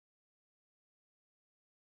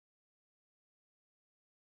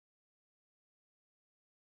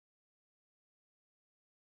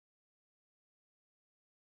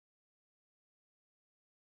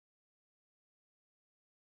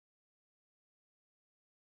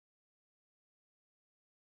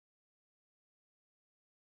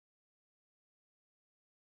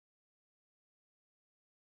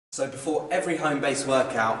So before every home-based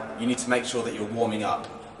workout, you need to make sure that you're warming up.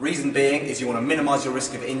 Reason being is you want to minimise your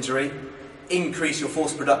risk of injury, increase your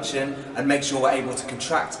force production, and make sure we're able to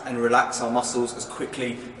contract and relax our muscles as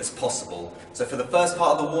quickly as possible. So for the first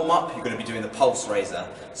part of the warm-up, you're going to be doing the pulse raiser.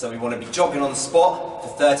 So we want to be jogging on the spot for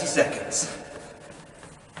 30 seconds.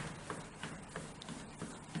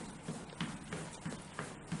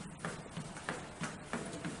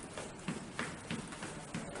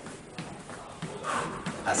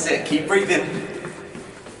 That's it, keep breathing.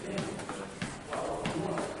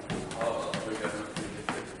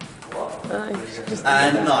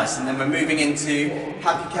 And nice, and then we're moving into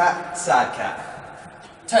happy cat, sad cat.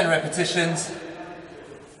 10 repetitions.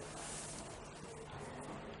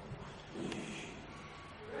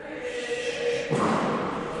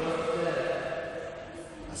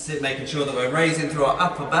 That's it, making sure that we're raising through our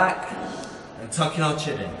upper back and tucking our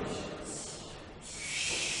chin in.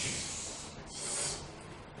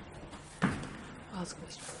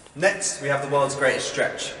 Next, we have the world's greatest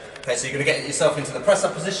stretch. Okay, so you're going to get yourself into the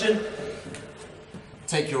press-up position.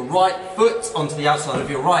 Take your right foot onto the outside of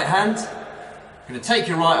your right hand. You're going to take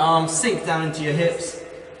your right arm, sink down into your hips,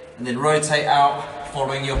 and then rotate out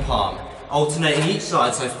following your palm. Alternating each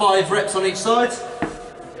side, so 5 reps on each side.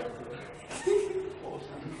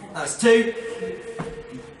 That's 2.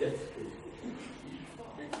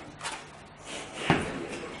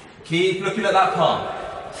 Keep looking at that palm.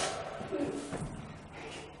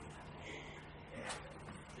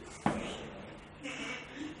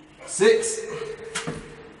 6,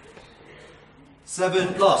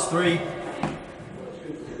 7, last 3,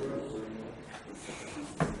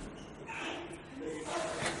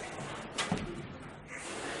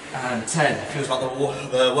 and 10. Feels like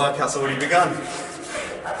the workout's already begun.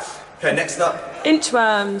 Okay, next up.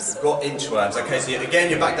 Inchworms. We've got inchworms. Okay, so again,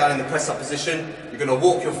 you're back down in the press-up position. You're going to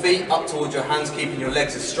walk your feet up towards your hands, keeping your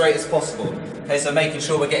legs as straight as possible. Okay, so making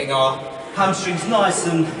sure we're getting our hamstrings nice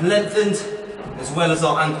and lengthened, as well as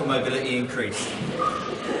our ankle mobility increased. You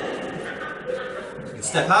can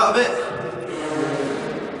step out of it.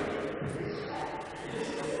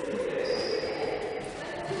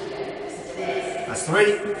 That's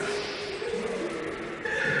 3.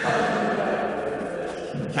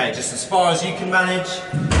 Okay, just as far as you can manage.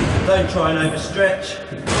 Don't try and overstretch.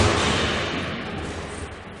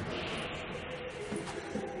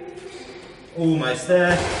 Almost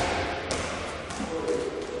there.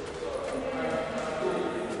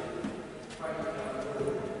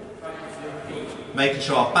 Making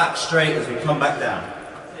sure our back's straight as we come back down.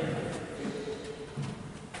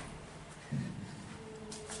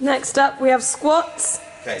 Next up we have squats.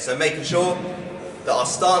 Okay, so making sure that our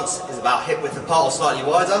stance is about hip width apart or slightly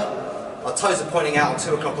wider. Our toes are pointing out on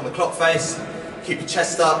 2 o'clock on the clock face. Keep your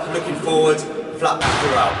chest up, looking forward, flat back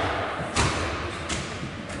throughout.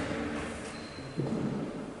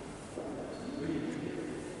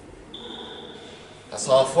 That's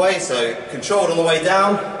halfway, so controlled on the way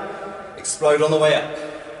down. Explode on the way up.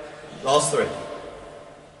 Last 3.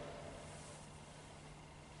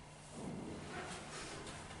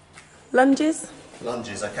 Lunges.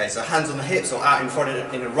 Lunges, okay, so hands on the hips or out in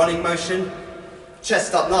front in a running motion.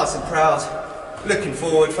 Chest up nice and proud. Looking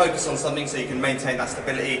forward, focus on something so you can maintain that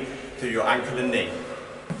stability through your ankle and knee.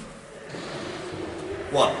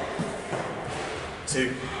 1,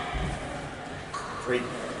 2, 3,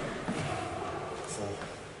 4,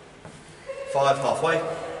 5, halfway.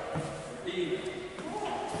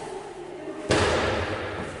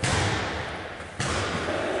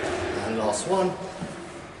 And last one.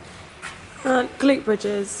 Glute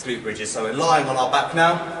bridges. Glute bridges, so we're lying on our back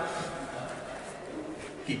now.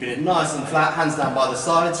 Keeping it nice and flat, hands down by the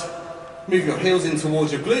sides. Move your heels in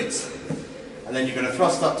towards your glutes. And then you're going to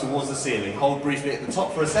thrust up towards the ceiling. Hold briefly at the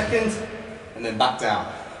top for a second, and then back down.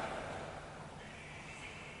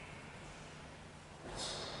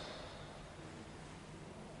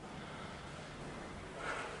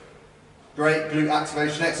 Great glute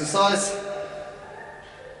activation exercise.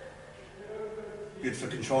 Good for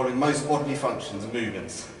controlling most bodily functions and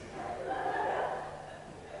movements.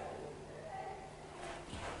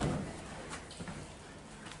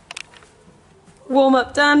 Warm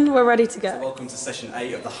up done, we're ready to go. Welcome to session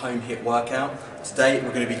 8 of the home HIIT workout. Today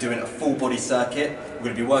we're going to be doing a full body circuit. We're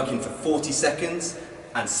going to be working for 40 seconds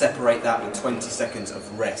and separate that with 20 seconds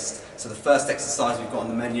of rest. So the first exercise we've got on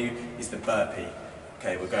the menu is the burpee.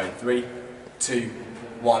 Okay, we're going 3, 2,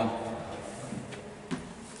 1.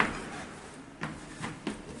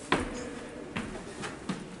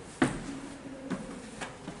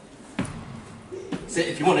 So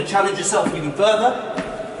if you want to challenge yourself even further,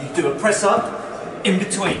 you can do a press up in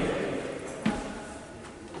between.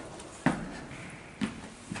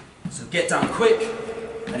 Get down quick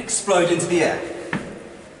and explode into the air.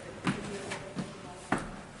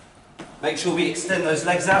 Make sure we extend those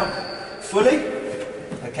legs out fully.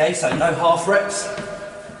 Okay, so no half reps.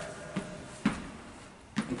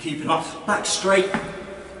 And keeping our back straight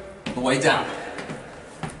all the way down.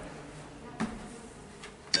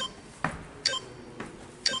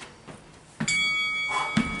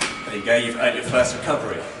 There you go, you've earned your first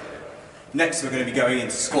recovery. Next we're going to be going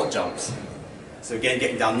into squat jumps. So again,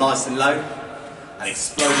 getting down nice and low and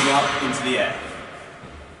exploding up into the air.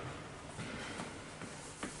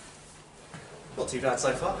 Not too bad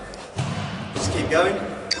so far. Just keep going.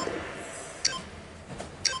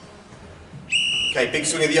 Okay, big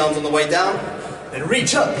swing of the arms on the way down, then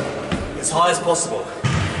reach up as high as possible.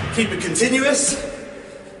 Keep it continuous.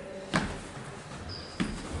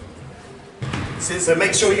 So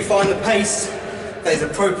make sure you find the pace that is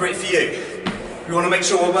appropriate for you. We want to make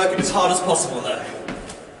sure we're working as hard as possible though.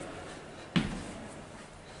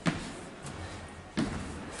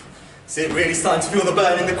 See it really starting to feel the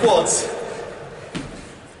burn in the quads.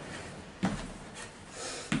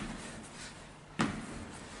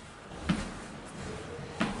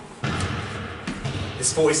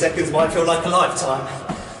 This 40 seconds might feel like a lifetime,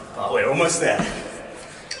 but we're almost there.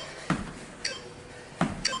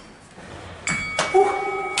 Whew.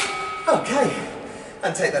 Okay,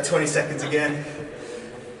 and take that 20 seconds again,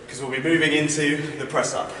 because we'll be moving into the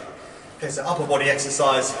press up. Okay, so upper body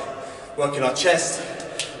exercise, working our chest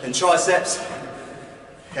and triceps.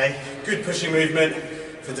 Okay, good pushing movement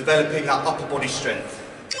for developing that upper body strength.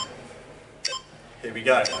 Here we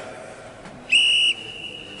go.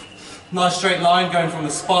 Nice straight line going from the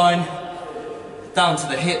spine down to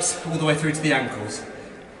the hips, all the way through to the ankles.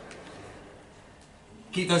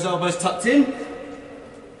 Keep those elbows tucked in.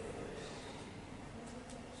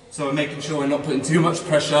 So we're making sure we're not putting too much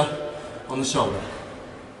pressure on the shoulder.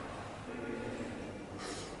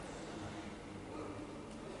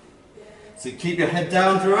 So keep your head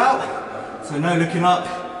down throughout. So no looking up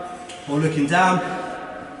or looking down.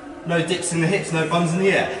 No dips in the hips, no bums in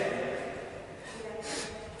the air.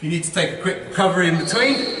 If you need to take a quick recovery in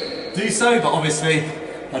between, do so, but obviously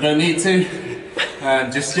I don't need to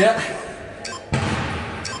just yet.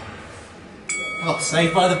 Oh,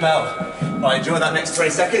 saved by the bell. Right, enjoy that next 20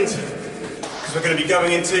 seconds, because we're going to be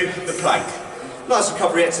going into the plank. Nice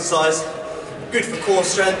recovery exercise, good for core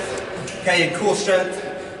strength. Okay, and core strength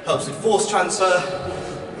helps with force transfer,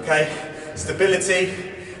 okay, stability,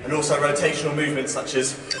 and also rotational movements, such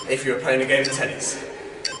as if you were playing a game of tennis.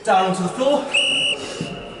 Down onto the floor.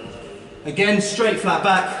 Again, straight flat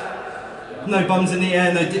back, no bums in the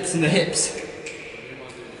air, no dips in the hips.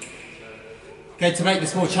 Okay, to make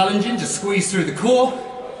this more challenging, just squeeze through the core,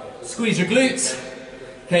 squeeze your glutes,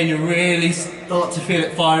 okay, and you'll really start to feel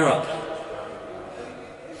it fire up.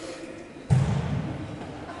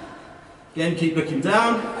 Again, keep looking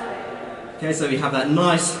down. Okay, so we have that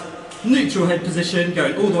nice neutral head position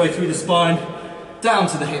going all the way through the spine, down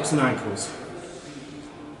to the hips and ankles.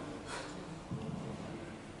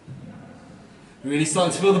 Really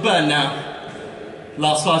starting to feel the burn now.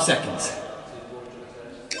 Last 5 seconds.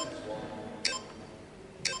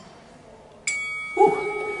 Woo.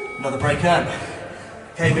 Another break arm.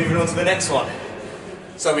 Okay, moving on to the next one.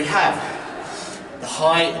 So we have the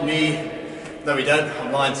high knee. No, we don't.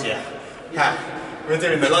 I'm lying to you. We're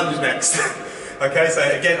doing the lunge next. Okay, so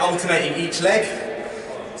again, alternating each leg.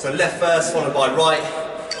 So left first, followed by right.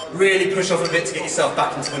 Really push off a bit to get yourself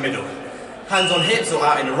back into the middle. Hands on hips or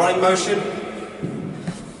out in a running motion.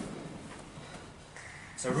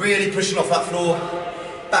 So really pushing off that floor,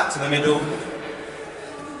 back to the middle.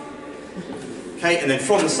 Okay, and then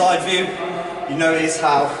from the side view, you notice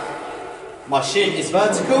how my shin is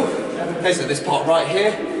vertical. Okay, so this part right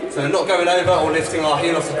here. So we're not going over or lifting our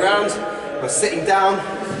heel off the ground. We're sitting down,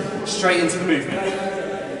 straight into the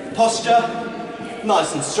movement. Posture,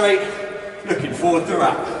 nice and straight, looking forward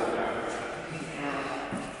throughout.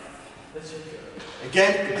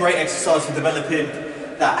 Again, great exercise for developing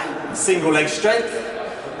that single leg strength.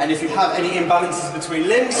 And if you have any imbalances between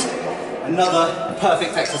limbs, another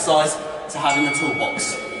perfect exercise to have in the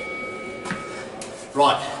toolbox.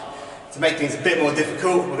 Right, to make things a bit more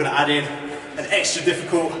difficult, we're going to add in an extra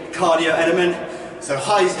difficult cardio element. So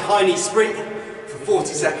high knee sprint for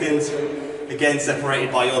 40 seconds, again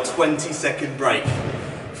separated by your 20-second break.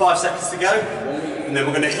 5 seconds to go, and then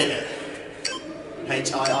we're going to hit it.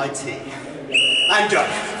 HIIT. And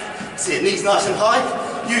go. See it, knees nice and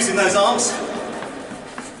high, using those arms.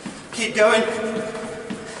 Keep going.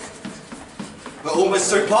 We're almost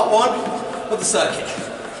through part one of the circuit.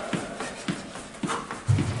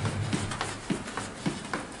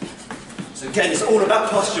 So Again, it's all about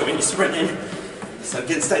posture when you're sprinting. So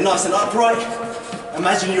again, stay nice and upright.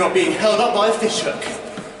 Imagine you are being held up by a fish hook.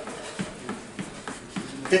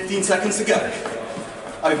 15 seconds to go.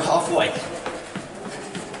 Over halfway.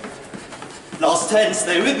 Last 10,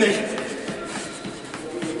 stay with me.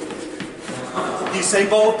 Usain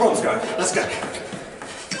Bolt, Bromsgrove. Let's go.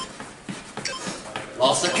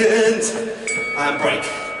 Last second. And break.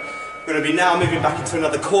 We're going to be now moving back into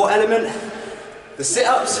another core element. The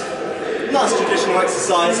sit-ups. Nice traditional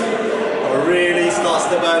exercise. But really starts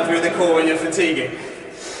to burn through the core when you're fatiguing.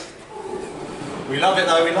 We love it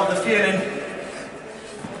though, we love the feeling.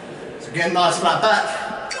 So again, nice flat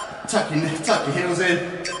back. Tuck your heels in.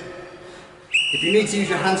 If you need to use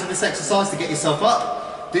your hands for this exercise to get yourself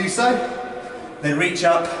up, do so. Then reach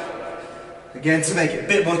up, again to make it a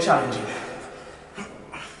bit more challenging.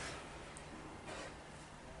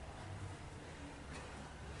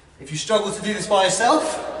 If you struggle to do this by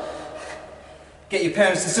yourself, get your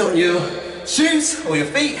parents to sit on your shoes or your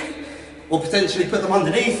feet, or potentially put them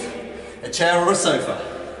underneath a chair or a sofa.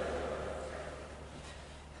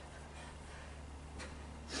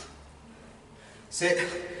 Sit,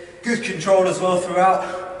 good control as well throughout.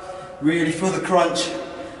 Really feel the crunch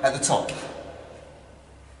at the top.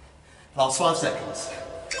 Last 5 seconds.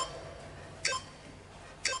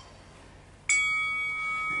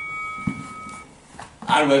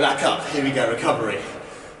 And we're back up. Here we go, recovery.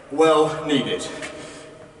 Well needed.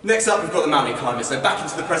 Next up, we've got the mountain climber. So back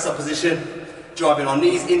into the press up position, driving our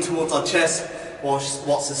knees in towards our chest while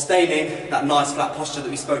sustaining that nice flat posture that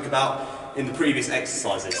we spoke about in the previous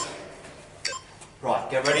exercises.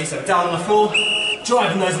 Right, get ready. So down on the floor,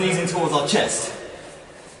 driving those knees in towards our chest.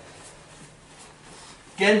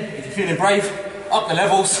 Again, if you're feeling brave, up the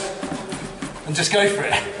levels and just go for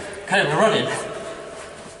it. Okay, we're running.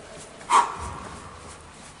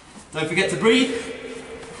 Don't forget to breathe.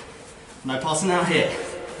 No passing out here.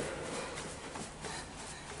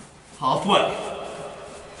 Halfway.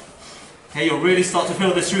 Okay, you'll really start to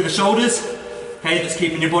feel this through the shoulders. Okay, that's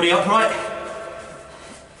keeping your body upright.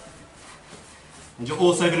 And you're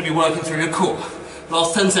also going to be working through your core.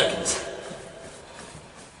 Last 10 seconds.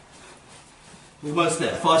 Almost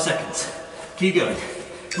there, 5 seconds. Keep going.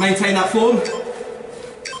 Maintain that form.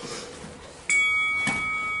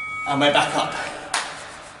 And we're back up.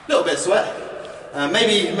 A little bit of sweat.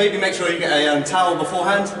 Maybe make sure you get a towel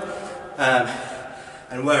beforehand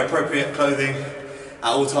and wear appropriate clothing at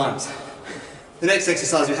all times. The next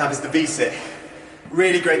exercise we have is the V-sit.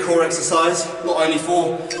 Really great core exercise, not only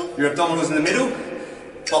for your abdominals in the middle,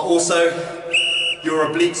 but also your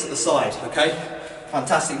obliques at the side, okay?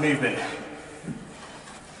 Fantastic movement.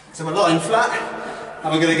 So we're lying flat,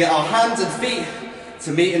 and we're going to get our hands and feet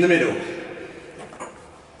to meet in the middle.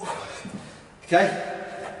 Okay?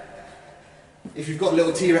 If you've got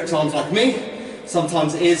little T-Rex arms like me,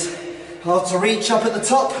 sometimes it is hard to reach up at the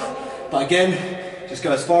top, but again, just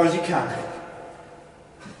go as far as you can.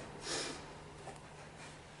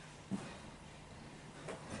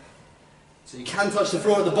 So you can touch the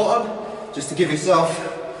floor at the bottom, just to give yourself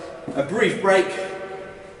a brief break,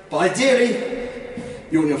 but ideally,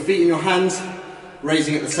 you want your feet and your hands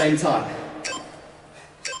raising at the same time.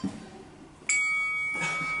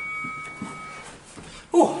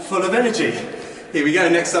 Oh, full of energy. Here we go,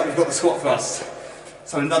 next up we've got the squat thrust.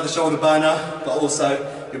 So another shoulder burner, but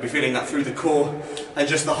also you'll be feeling that through the core and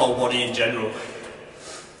just the whole body in general.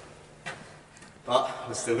 But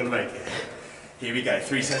we're still going to make it. Here we go,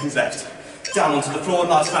 3 seconds left. Down onto the floor,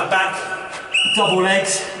 nice flat back, double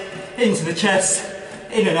legs, into the chest,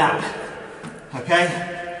 in and out. Okay?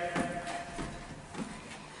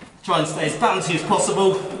 Try and stay as bouncy as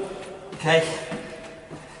possible. Okay?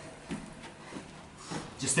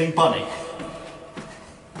 Just think bunny.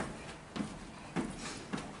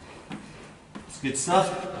 It's good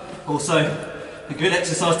stuff. Also, a good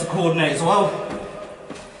exercise to coordinate as well.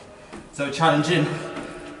 So challenging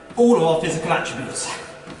all of our physical attributes.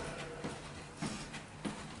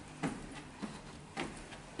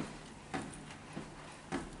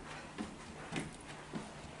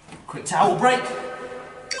 Quick towel break.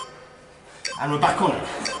 And we're back on it.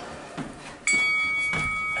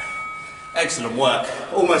 Excellent work.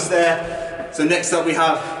 Almost there. So next up we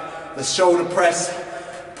have the shoulder press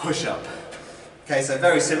push-up. Okay, so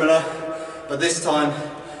very similar, but this time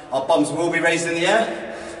our bums will be raised in the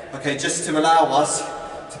air. Okay, just to allow us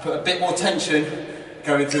to put a bit more tension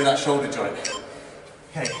going through that shoulder joint.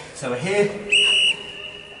 Okay, so we're here.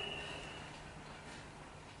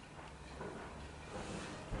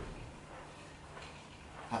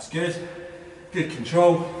 That's good. Good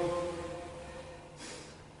control.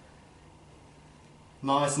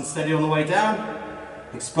 Nice and steady on the way down.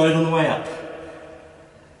 Explode on the way up.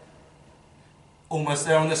 Almost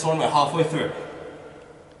there on this one, we're halfway through.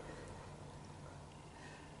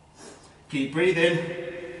 Keep breathing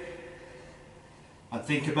and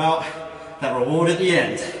think about that reward at the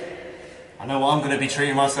end. I know what I'm going to be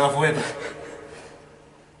treating myself with.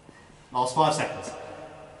 Last 5 seconds.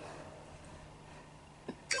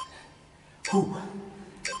 Whew.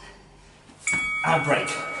 And break.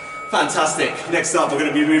 Fantastic. Next up, we're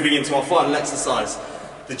going to be moving into our final exercise,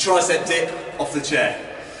 the tricep dip off the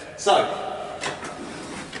chair. So,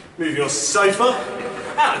 move your sofa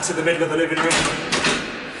out into the middle of the living room.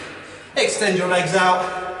 Extend your legs out,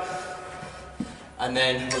 and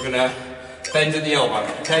then we're going to bend at the elbow,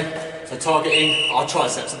 okay? So targeting our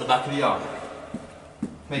triceps at the back of the arm.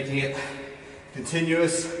 Making it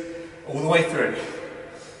continuous all the way through.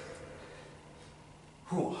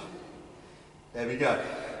 Whew. There we go.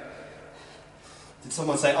 Did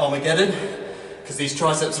someone say Armageddon? Because these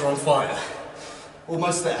triceps are on fire.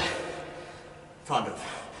 Almost there. Kind of.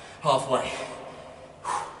 Halfway.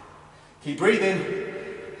 Keep breathing.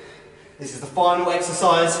 This is the final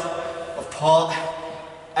exercise of part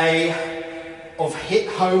A of HIIT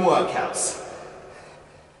home workouts.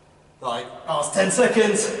 Like, last 10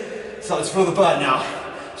 seconds. Starting to feel the burn now.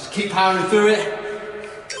 Just keep powering through it.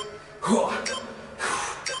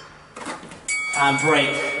 And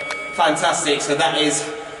break. Fantastic. So that is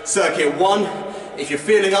circuit 1. If you're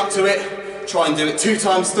feeling up to it, try and do it 2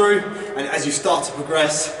 times through. And as you start to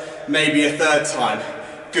progress, maybe a 3rd time.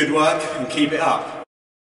 Good work and keep it up.